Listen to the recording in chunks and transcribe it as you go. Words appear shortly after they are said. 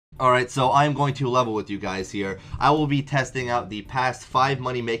Alright, so I'm going to level with you guys here. I will be testing out the past 5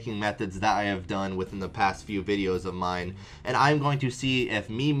 money-making methods that I have done within the past few videos of mine, and I'm going to see if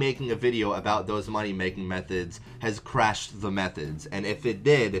me making a video about those money-making methods has crashed the methods. And if it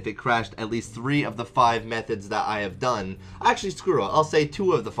did, if it crashed at least 3 of the 5 methods that I have done, actually screw it, I'll say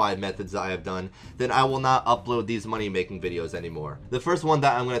 2 of the 5 methods that I have done, then I will not upload these money-making videos anymore. The first one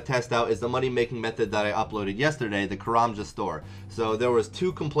that I'm going to test out is the money-making method that I uploaded yesterday, the Karamja store. So there was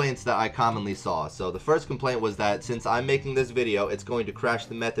 2 complaints that I commonly saw. So the first complaint was that since I'm making this video, it's going to crash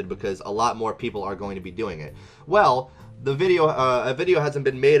the method because a lot more people are going to be doing it. Well, the video, a video hasn't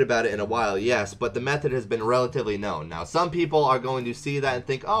been made about it in a while, yes, but the method has been relatively known. Now, some people are going to see that and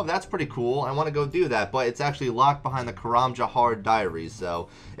think, oh, that's pretty cool, I want to go do that, but it's actually locked behind the Karamja hard diaries, so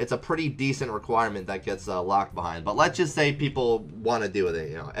it's a pretty decent requirement that gets locked behind. But let's just say people want to do it,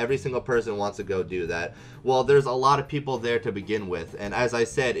 you know, every single person wants to go do that. Well, there's a lot of people there to begin with, and as I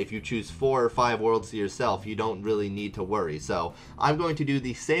said, if you choose 4 or 5 worlds to yourself, you don't really need to worry. So I'm going to do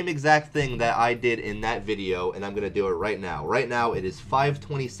the same exact thing that I did in that video, and I'm going to do it right now. Right now it is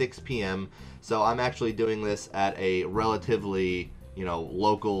 5:26 p.m. so I'm actually doing this at a relatively, you know,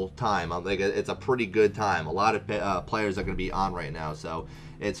 local time. I'm like, it's a pretty good time. A lot of players are going to be on right now, so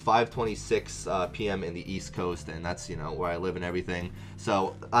it's 5:26 p.m. in the East Coast, and that's, you know, where I live and everything.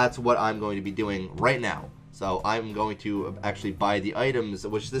 So that's what I'm going to be doing right now. So I'm going to actually buy the items,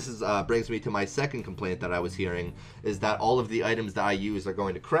 which this is brings me to my second complaint that I was hearing, is that all of the items that I use are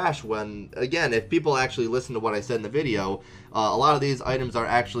going to crash when, again, if people actually listen to what I said in the video, a lot of these items are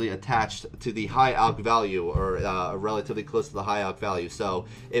actually attached to the high alch value, or relatively close to the high alch value. So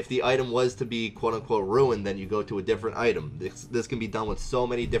if the item was to be quote-unquote ruined, then you go to a different item. This can be done with so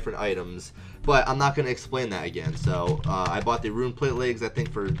many different items, but I'm not going to explain that again. So I bought the rune plate legs, I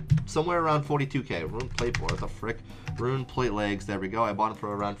think, for somewhere around 42k. Rune plate, what the frick? Rune plate legs, there we go. I bought them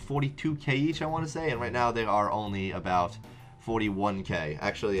for around 42k each, I want to say, and right now they are only about 41k.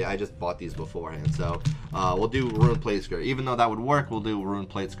 Actually, I just bought these beforehand, so we'll do rune plate skirt. Even though that would work, we'll do rune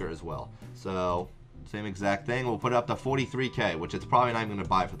plate skirt as well. So same exact thing. We'll put it up to 43k, which it's probably not even going to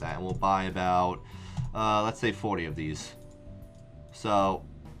buy for that, and we'll buy about let's say 40 of these. So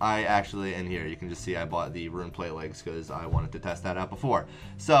I actually, in here, you can just see I bought the rune plate legs because I wanted to test that out before.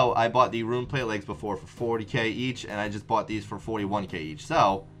 So I bought the rune plate legs before for 40k each, and I just bought these for 41k each.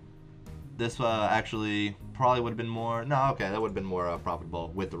 So this actually probably would have been more, no, okay, that would have been more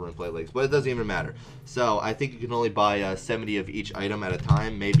profitable with the rune plate legs, but it doesn't even matter. So I think you can only buy 70 of each item at a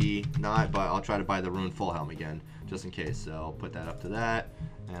time, maybe not, but I'll try to buy the rune full helm again, just in case. So I'll put that up to that,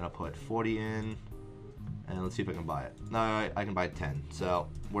 and I'll put 40 in. And let's see if I can buy it. No, I can buy 10. So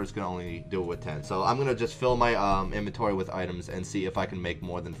we're just going to only do it with 10. So I'm going to just fill my inventory with items and see if I can make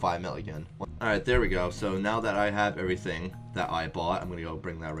more than 5 mil again. Alright, there we go. So now that I have everything that I bought, I'm going to go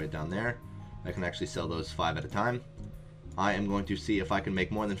bring that right down there. I can actually sell those 5 at a time. I am going to see if I can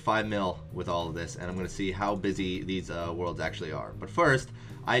make more than 5 mil with all of this, and I'm going to see how busy these worlds actually are. But first,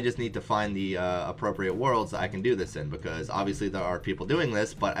 I just need to find the appropriate worlds that I can do this in, because obviously there are people doing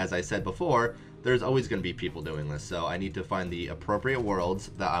this, but as I said before, there's always going to be people doing this, so I need to find the appropriate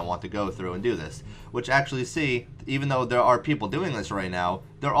worlds that I want to go through and do this. Which actually, see, even though there are people doing this right now,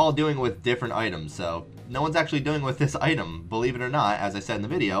 they're all doing it with different items, so no one's actually doing it with this item, believe it or not, as I said in the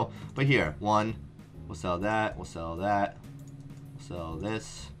video. But here, one, we'll sell that, we'll sell that, we'll sell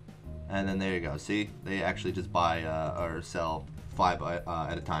this, and then there you go. See, they actually just buy or sell 5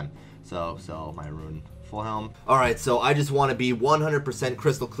 at a time. So sell my rune full helm. Alright, so I just want to be 100%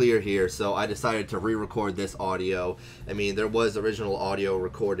 crystal clear here, so I decided to re-record this audio. I mean, there was original audio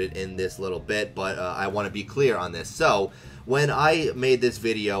recorded in this little bit, but I want to be clear on this. So when I made this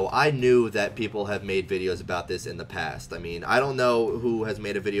video, I knew that people have made videos about this in the past. I mean, I don't know who has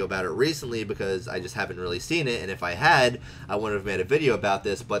made a video about it recently because I just haven't really seen it, and if I had, I wouldn't have made a video about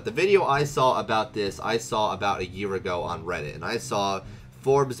this. But the video I saw about this, I saw about a year ago on Reddit, and I saw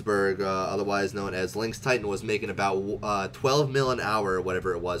Forbesberg, otherwise known as Lynx Titan, was making about 12 mil an hour or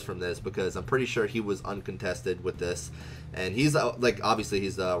whatever it was from this, because I'm pretty sure he was uncontested with this, and he's like, obviously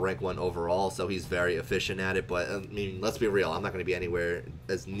he's rank 1 overall, so he's very efficient at it. But I mean, let's be real, I'm not going to be anywhere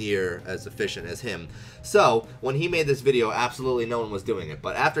as near as efficient as him. So when he made this video, absolutely no one was doing it.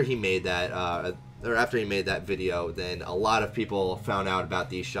 But after he made that video, then a lot of people found out about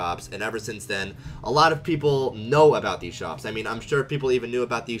these shops, and ever since then, a lot of people know about these shops. I mean, I'm sure people even knew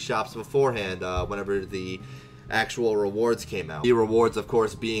about these shops beforehand, whenever the actual rewards came out. The rewards, of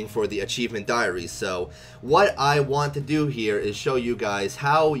course, being for the achievement diaries. So what I want to do here is show you guys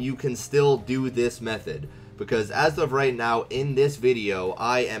how you can still do this method, because as of right now in this video,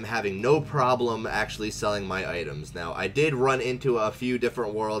 I am having no problem actually selling my items. Now, I did run into a few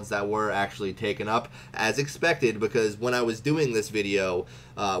different worlds that were actually taken up as expected, because when I was doing this video,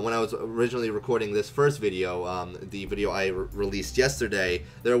 when I was originally recording this first video, the video I released yesterday,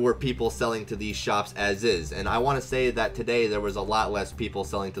 there were people selling to these shops as is, and I want to say that today there was a lot less people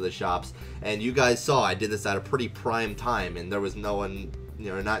selling to the shops, and you guys saw I did this at a pretty prime time, and there was no one,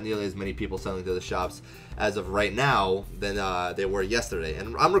 not nearly as many people selling to the shops as of right now than they were yesterday.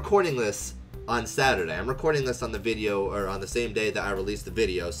 And I'm recording this on Saturday. I'm recording this on the video, or on the same day that I released the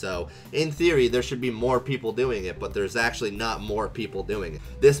video, so in theory there should be more people doing it, but there's actually not more people doing it.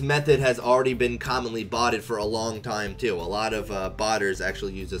 This method has already been commonly botted for a long time too. A lot of botters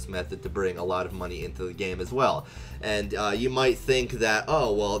actually use this method to bring a lot of money into the game as well. And you might think that,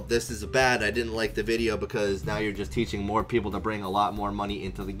 oh, well, this is bad, I didn't like the video because now you're just teaching more people to bring a lot more money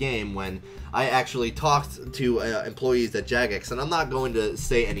into the game, when I actually talked to employees at Jagex, and I'm not going to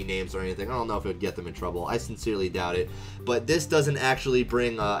say any names or anything. I don't know if it would get them in trouble. I sincerely doubt it. But this doesn't actually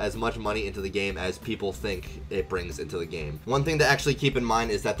bring as much money into the game as people think it brings into the game. One thing to actually keep in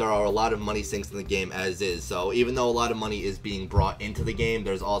mind is that there are a lot of money sinks in the game as is. So even though a lot of money is being brought into the game,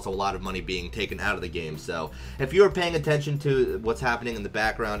 there's also a lot of money being taken out of the game. So if you're paying attention to what's happening in the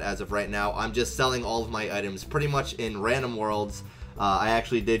background as of right now, I'm just selling all of my items pretty much in random worlds. I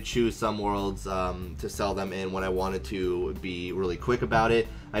actually did choose some worlds to sell them in when I wanted to be really quick about it.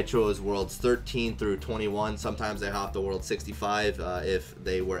 I chose worlds 13 through 21. Sometimes I hopped to world 65 if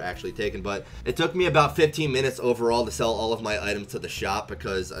they were actually taken, but it took me about 15 minutes overall to sell all of my items to the shop,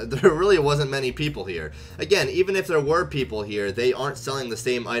 because there really wasn't many people here. Again, even if there were people here, they aren't selling the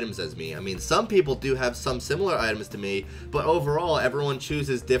same items as me. I mean, some people do have some similar items to me, but overall everyone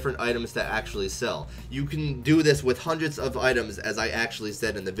chooses different items to actually sell. You can do this with hundreds of items, as I actually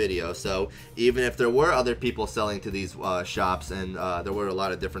said in the video, so even if there were other people selling to these shops, and there were a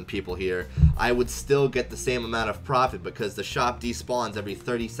lot of different people here, I would still get the same amount of profit, because the shop despawns every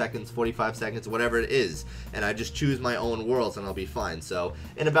 30 seconds, 45 seconds, whatever it is, and I just choose my own worlds and I'll be fine. So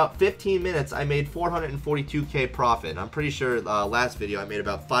in about 15 minutes I made 442k profit. I'm pretty sure last video I made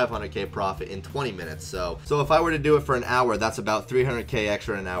about 500k profit in 20 minutes. So if I were to do it for an hour, that's about 300k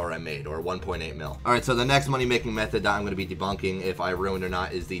extra an hour I made, or 1.8 mil. Alright, so the next money making method that I'm going to be debunking, if I ruined or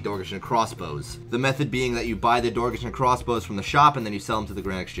not, is the Dorgish crossbows. The method being that you buy the Dorgish crossbows from the shop and then you sell them to the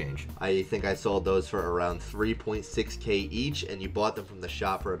Grand Exchange. I think I sold those for around 3.6k each, and you bought them from the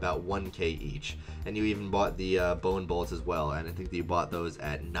shop for about 1k each. And you even bought the bone bolts as well, and I think that you bought those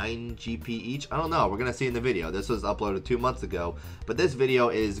at 9 GP each. I don't know, we're gonna see in the video. This was uploaded 2 months ago, but this video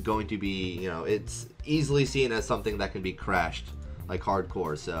is going to be, it's easily seen as something that can be crashed, like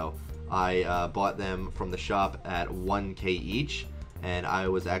hardcore. So I bought them from the shop at 1k each, and I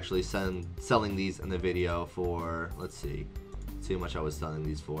was actually selling these in the video for, let's see how much I was selling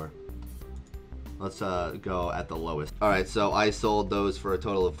these for. Let's go at the lowest. Alright, so I sold those for a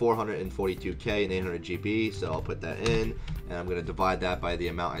total of 442k and 800 GP, so I'll put that in, and I'm going to divide that by the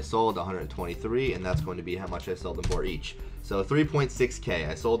amount I sold, 123, and that's going to be how much I sold them for each. So 3.6k.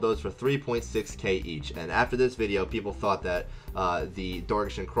 I sold those for 3.6k each, and after this video people thought that the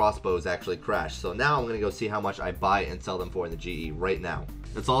Dorgish crossbows actually crashed. So now I'm going to go see how much I buy and sell them for in the GE right now.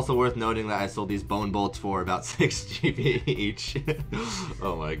 It's also worth noting that I sold these bone bolts for about 6 GP each.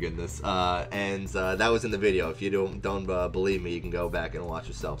 Oh my goodness. And that was in the video. If you don't believe me, you can go back and watch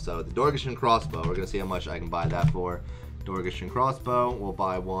yourself. So the Dorgish crossbow, we're going to see how much I can buy that for. Dorgish crossbow, we'll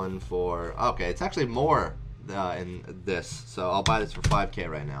buy one for, okay, it's actually more in this. So I'll buy this for 5k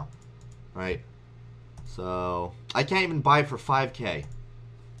right now. Right? So I can't even buy it for 5k.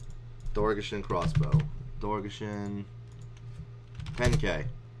 Dorgish crossbow. Dorgish 10k.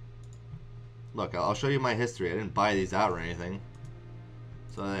 Look, I'll show you my history. I didn't buy these out or anything.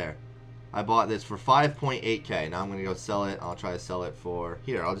 So there. I bought this for 5.8k. Now I'm going to go sell it. I'll try to sell it for,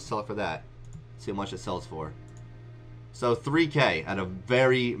 here, I'll just sell it for that. See how much it sells for. So 3k at a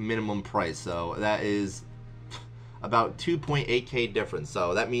very minimum price. So that is about 2.8k difference.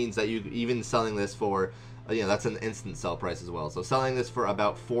 So that means that you even selling this for, that's an instant sell price as well. So selling this for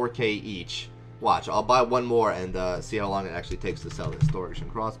about 4k each. Watch, I'll buy one more and see how long it actually takes to sell this. Dorgish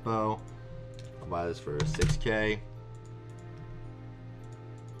crossbow. I'll buy this for 6k.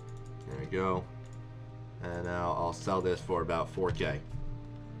 There we go. And now I'll sell this for about 4k.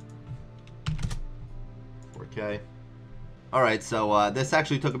 4k. Alright, so this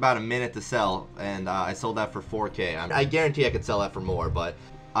actually took about a minute to sell, and I sold that for 4k. I guarantee I could sell that for more, but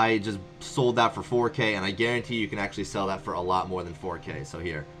I just sold that for 4k, and I guarantee you can actually sell that for a lot more than 4k. So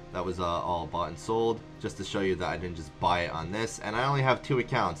here. That was all bought and sold, just to show you that I didn't just buy it on this. And I only have 2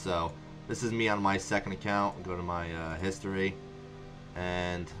 accounts, so This is me on my second account. Go to my history,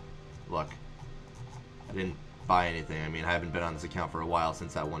 and look, I didn't buy anything. I mean, I haven't been on this account for a while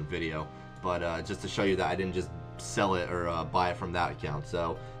since that one video, but just to show you that I didn't just sell it or buy it from that account.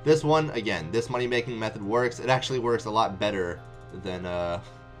 So this one, again, this money making method works. It actually works a lot better than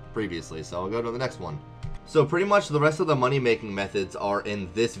previously. So I'll go to the next one. So pretty much the rest of the money making methods are in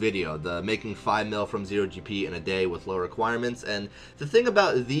this video, the making 5 mil from 0 GP in a day with low requirements. And the thing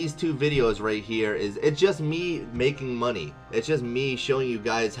about these two videos right here is it's just me making money. It's just me showing you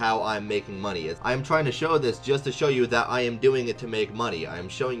guys how I'm making money. I'm trying to show this just to show you that I am doing it to make money. I am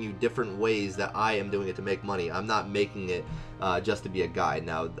showing you different ways that I am doing it to make money. I'm not making it just to be a guide.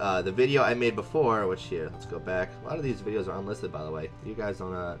 Now, the video I made before, which here, let's go back. A lot of these videos are unlisted, by the way. You guys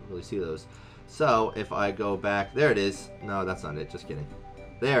don't really see those. So if I go back, there it is. No, that's not it. Just kidding.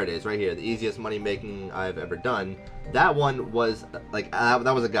 There it is, right here. The easiest money making I've ever done. That one was like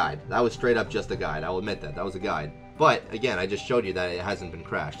that was a guide. That was straight up just a guide. I'll admit that was a guide. But again, I just showed you that it hasn't been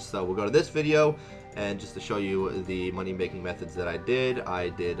crashed. So we'll go to this video, and just to show you the money making methods that I did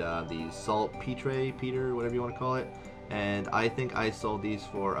the saltpeter, whatever you want to call it. And I think I sold these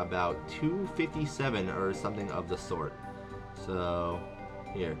for about $2.57 or something of the sort. So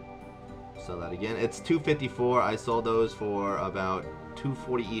here. Sell that again. It's $2.54. I sold those for about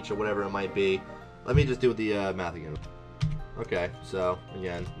 $2.40 each or whatever it might be. Let me just do the math again. Okay, so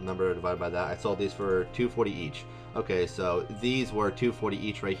again, number divided by that. I sold these for $2.40 each. Okay, so these were $2.40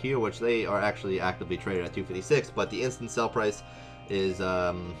 each right here, which they are actually actively traded at $2.56, but the instant sell price is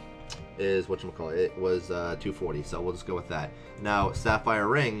whatchamacallit, it was $2.40, so we'll just go with that. Now, sapphire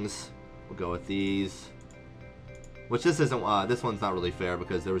rings, we'll go with these. Which this isn't. This one's not really fair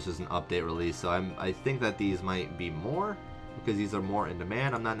because there was just an update release. So I think that these might be more because these are more in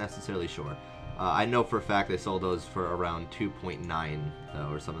demand. I'm not necessarily sure. I know for a fact I sold those for around 2.9 though,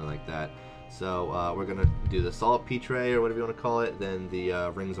 or something like that. So we're gonna do the saltpeter or whatever you want to call it. Then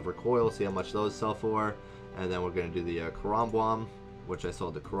the rings of recoil. See how much those sell for. And then we're gonna do the karambwam, which I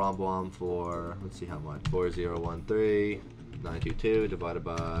sold the karambwam for. Let's see how much. 4013,922 divided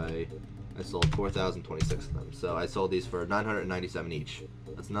by. I sold 4,026 of them. So I sold these for 997 each.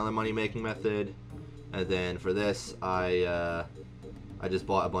 That's another money making method. And then for this, I just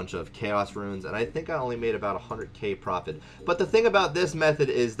bought a bunch of chaos runes, and I think I only made about 100k profit. But the thing about this method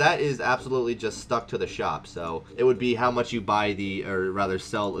is that is absolutely just stuck to the shop. So it would be how much you buy or rather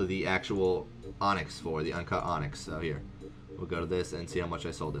sell the actual onyx for, the uncut onyx. So here. We'll go to this and see how much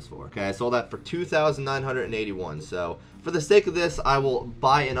I sold this for. Okay, I sold that for 2,981. So for the sake of this, I will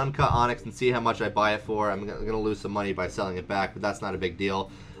buy an uncut onyx and see how much I buy it for. I'm gonna lose some money by selling it back, but that's not a big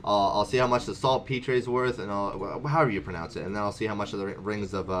deal. I'll see how much the saltpeter is worth, and however you pronounce it, and then I'll see how much the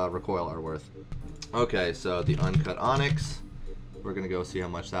rings of recoil are worth. Okay, so the uncut onyx, we're gonna go see how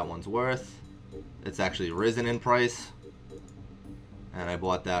much that one's worth. It's actually risen in price. And I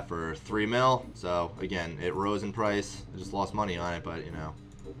bought that for 3 mil. So again, it rose in price. I just lost money on it, but you know,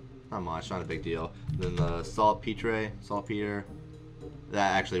 not much, not a big deal. Then the saltpeter,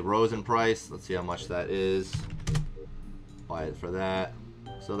 that actually rose in price. Let's see how much that is. Buy it for that.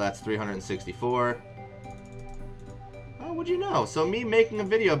 So that's 364. Oh, what'd you know? So me making a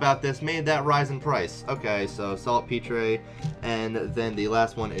video about this made that rise in price. Okay, so saltpeter, and then the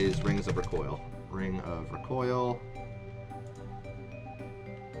last one is rings of recoil. Ring of recoil.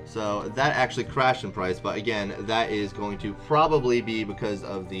 So that actually crashed in price, but again, that is going to probably be because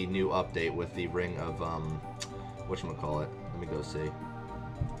of the new update with the ring of, whatchamacallit. Let me go see.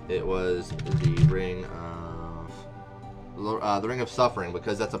 It was the ring of suffering,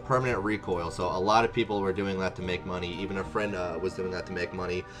 because that's a permanent recoil. So a lot of people were doing that to make money. Even a friend was doing that to make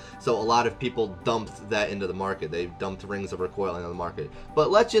money. So a lot of people dumped that into the market. They dumped rings of recoil into the market.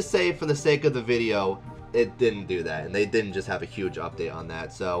 But let's just say, for the sake of the video, it didn't do that, and they didn't just have a huge update on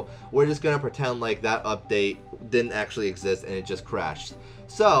that. So we're just gonna pretend like that update didn't actually exist and it just crashed.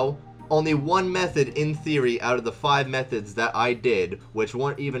 So only one method in theory out of the 5 methods that I did, which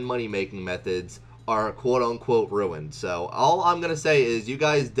weren't even money making methods, are quote-unquote ruined. So all I'm gonna say is you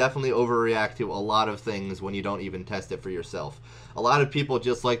guys definitely overreact to a lot of things when you don't even test it for yourself. A lot of people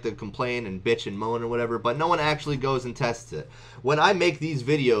just like to complain and bitch and moan or whatever, but no one actually goes and tests it. When I make these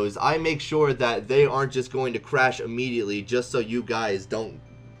videos, I make sure that they aren't just going to crash immediately just so you guys don't,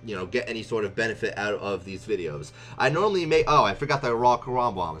 you know, get any sort of benefit out of these videos. I normally make, oh, I forgot the raw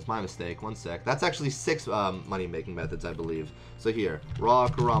karambwam. It's my mistake. One sec. That's actually 6 money making methods, I believe. So here, raw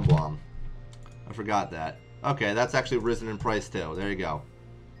karambwam. I forgot that. Okay, that's actually risen in price too. There you go.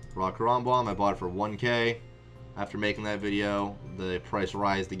 Raw karambwam, I bought it for 1k. After making that video, the price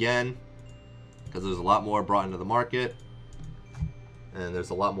rised again because there's a lot more brought into the market. and there's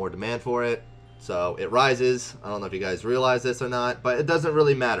a lot more demand for it. So it rises. I don't know if you guys realize this or not, but it doesn't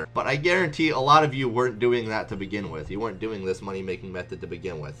really matter. But I guarantee a lot of you weren't doing that to begin with. You weren't doing this money-making method to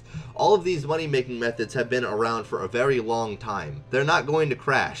begin with. All of these money-making methods have been around for a very long time. They're not going to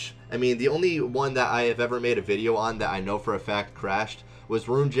crash. I mean, the only one that I have ever made a video on that I know for a fact crashed was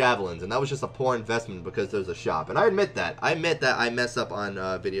Rune Javelins, and that was just a poor investment because there's a shop. And I admit that. I admit that I mess up on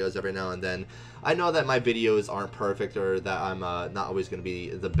videos every now and then. I know that my videos aren't perfect, or that I'm not always going to be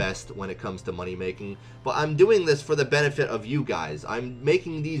the best when it comes to money making, but I'm doing this for the benefit of you guys. I'm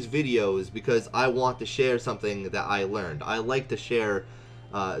making these videos because I want to share something that I learned. I like to share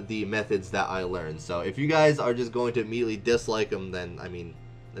the methods that I learned. So if you guys are just going to immediately dislike them, then I mean,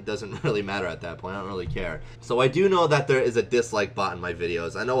 it doesn't really matter at that point. I don't really care. So I do know that there is a dislike bot in my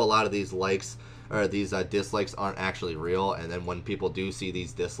videos. I know a lot of these likes or these dislikes aren't actually real, and then when people do see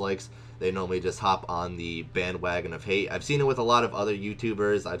these dislikes, they normally just hop on the bandwagon of hate. I've seen it with a lot of other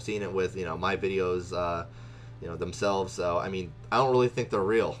YouTubers. I've seen it with, you know, my videos, you know, themselves. So I mean, I don't really think they're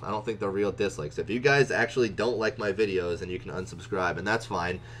real. I don't think they're real dislikes. If you guys actually don't like my videos, then you can unsubscribe, and that's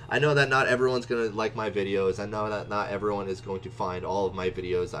fine. I know that not everyone's gonna like my videos. I know that not everyone is going to find all of my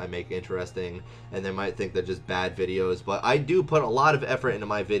videos I make interesting, and they might think they're just bad videos, but I do put a lot of effort into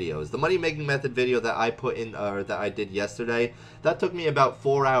my videos. The money making method video that I put in, or that I did yesterday, that took me about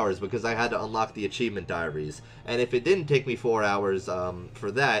 4 hours because I had to unlock the achievement diaries. And if it didn't take me 4 hours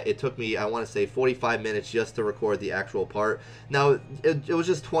for that, it took me, I want to say, 45 minutes just to record the actual part. Now, it was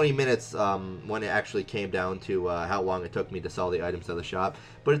just 20 minutes when it actually came down to how long it took me to sell the items to the shop.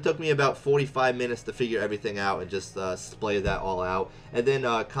 But it took me about 45 minutes to figure everything out and just splay that all out. And then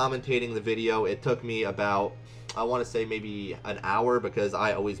commentating the video, it took me about, I want to say, maybe an hour, because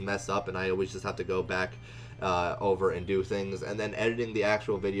I always mess up and I always just have to go back over and do things. And then editing the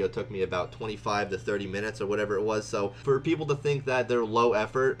actual video took me about 25 to 30 minutes or whatever it was. So for people to think that they're low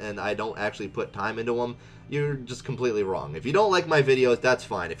effort and I don't actually put time into them, you're just completely wrong. If you don't like my videos, that's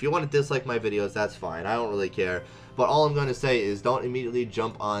fine. If you want to dislike my videos, that's fine. I don't really care. But all I'm going to say is don't immediately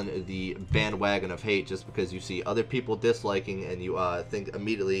jump on the bandwagon of hate just because you see other people disliking and you think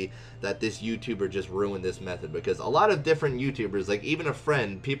immediately that this YouTuber just ruined this method. Because a lot of different YouTubers, like even a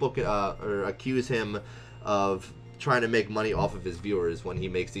friend, people could or accuse him of trying to make money off of his viewers when he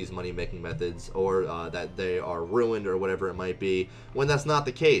makes these money making methods, or that they are ruined or whatever it might be, when that's not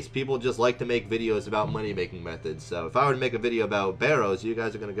the case. People just like to make videos about money making methods. So if I were to make a video about Barrows, you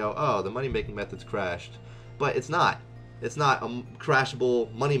guys are going to go, oh, the money making method's crashed. But it's not. It's not a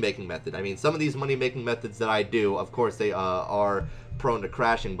crashable money making method. I mean, some of these money making methods that I do, of course they are prone to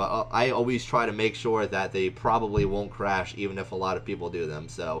crashing, but I always try to make sure that they probably won't crash even if a lot of people do them.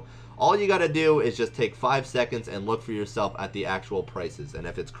 So all you gotta do is just take 5 seconds and look for yourself at the actual prices. And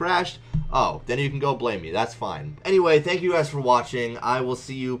if it's crashed, oh, then you can go blame me. That's fine. Anyway, thank you guys for watching. I will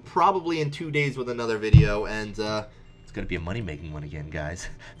see you probably in 2 days with another video, and it's gonna be a money making one again, guys.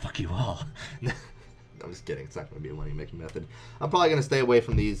 Fuck you all. I'm just kidding. It's not going to be a money-making method. I'm probably going to stay away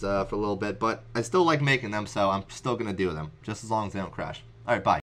from these for a little bit, but I still like making them, so I'm still going to do them, just as long as they don't crash. All right, bye.